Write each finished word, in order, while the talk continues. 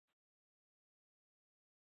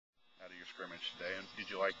scrimmage today, and did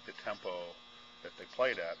you like the tempo that they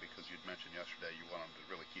played at? Because you'd mentioned yesterday you want them to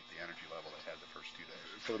really keep the energy level they had the first 2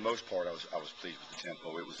 days. For the most part, I was pleased with the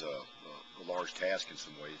tempo. It was a large task in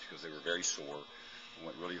some ways because they were very sore.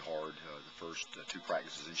 Went really hard the first 2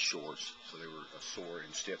 practices in shorts, so they were sore and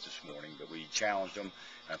stiff this morning. But we challenged them,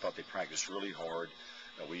 and I thought they practiced really hard.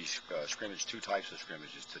 We scrimmaged 2 types of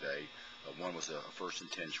scrimmages today. One was a 1st and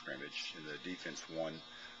 10 scrimmage, and the defense won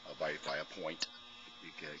by a point.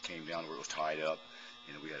 It came down where it was tied up,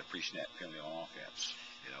 and we had a pre-snap penalty on offense.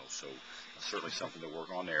 So certainly something to work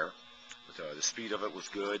on there. But the speed of it was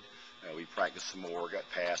good. We practiced some more, got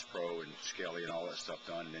pass pro and Skelly and all that stuff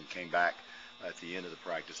done, and then came back at the end of the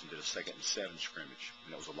practice and did a 2nd and 7 scrimmage,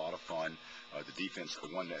 and that was a lot of fun. The defense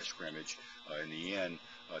won that scrimmage. In the end,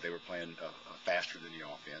 they were playing faster than the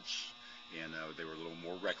offense, and they were a little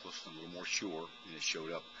more reckless and a little more sure, and it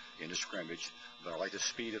showed up in the scrimmage. But I like the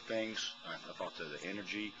speed of things. I thought the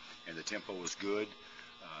energy and the tempo was good.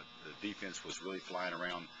 The defense was really flying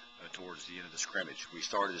around towards the end of the scrimmage. We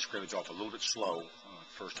started the scrimmage off a little bit slow.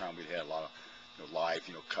 First time we'd had a lot of live,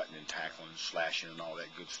 cutting and tackling and slashing and all that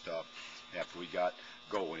good stuff. After we got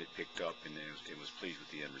going, it picked up, and it was pleased with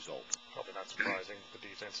the end result. Probably not surprising, the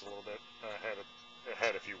defense a little bit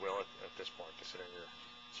ahead, if you will, at this point, considering you're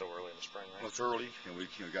so early in the spring, right? Well, it's early, and we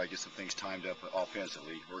got to get some things timed up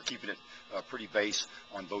offensively. We're keeping it pretty base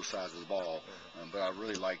on both sides of the ball, but I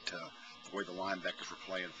really liked the way the linebackers were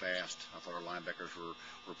playing fast. I thought our linebackers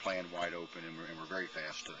were playing wide open and were very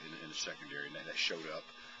fast in the secondary, and that showed up.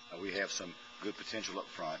 We have some good potential up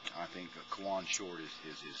front. I think Kawan Short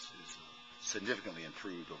is significantly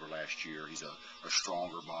improved over last year. He's a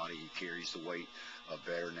stronger body. He carries the weight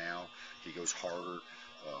better now. He goes harder,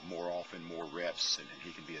 more often, more reps, and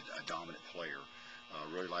he can be a dominant player.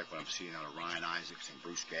 Really like what I'm seeing out of Ryan Isaacs and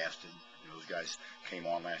Bruce Gaston. Those guys came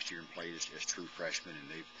on last year and played as true freshmen, and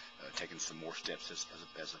they've taken some more steps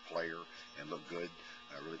as a player and look good,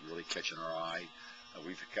 really catching our eye.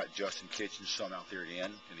 We've got Justin Kitchens some out there at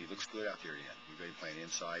end, and he looks good out there at end. We've been playing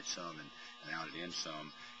inside some and out at end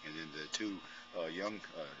some. And then the 2 young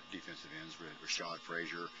defensive ends, Rashad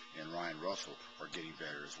Frazier and Ryan Russell, are getting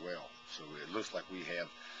better as well. So it looks like we have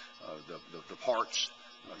the parts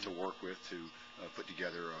to work with to put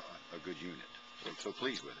together a good unit. So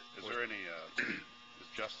pleased with it. Is there any, is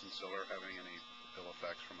Justin Siller having any ill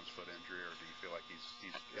effects from his foot injury, or do you feel like he's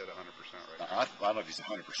at 100% right now? I don't know if he's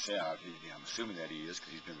 100%. I'm assuming that he is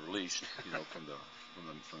because he's been released, from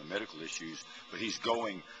the medical issues. But he's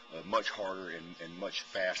going much harder and much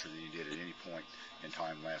faster than he did at any point in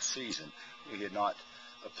time last season. He had not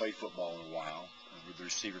played football in a while. The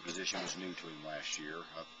receiver position was new to him last year.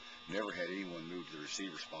 I've never had anyone move to the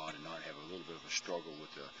receiver spot and not have a little bit of a struggle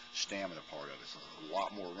with the stamina part of it. So a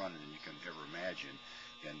lot more running than you can ever imagine.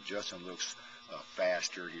 And Justin looks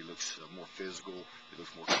faster. He looks more physical. He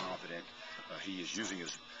looks more confident. He is using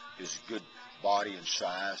his good body and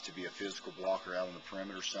size to be a physical blocker out on the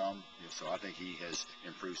perimeter some. So I think he has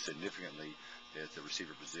improved significantly at the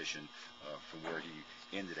receiver position from where he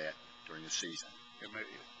ended at during the season.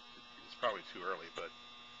 It's probably too early, but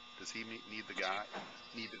does he need to be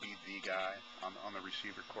the guy on the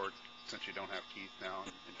receiver court since you don't have Keith now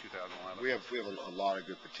in 2011? We have a lot of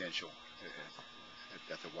good potential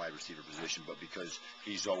at the wide receiver position, but because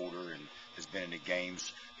he's older and has been in the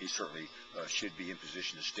games, he certainly should be in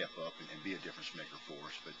position to step up and be a difference maker for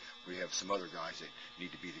us. But we have some other guys that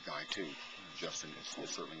need to be the guy too. Justin is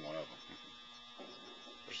certainly one of them.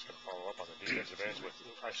 We're just going to follow up on the defensive ends with,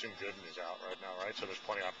 I assume Gooden is out right now, right? So there's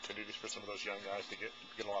plenty of opportunities for some of those young guys to get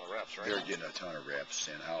a lot of reps, right? They're getting a ton of reps,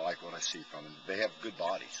 and I like what I see from them. They have good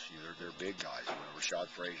bodies. They're big guys. Rashad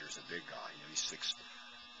Frazier is a big guy. He's 6'5"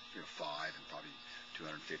 and probably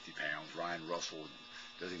 250 pounds. Ryan Russell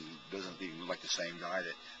doesn't even look like the same guy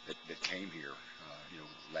that came here,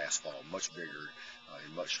 last fall. Much bigger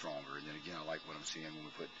and much stronger. And then again, I like what I'm seeing when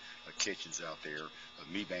we put Kitchens out there.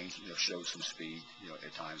 Meebane, showed some speed,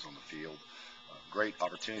 at times on the field. Great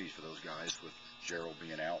opportunities for those guys with Gerald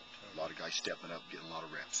being out. A lot of guys stepping up, getting a lot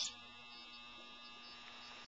of reps.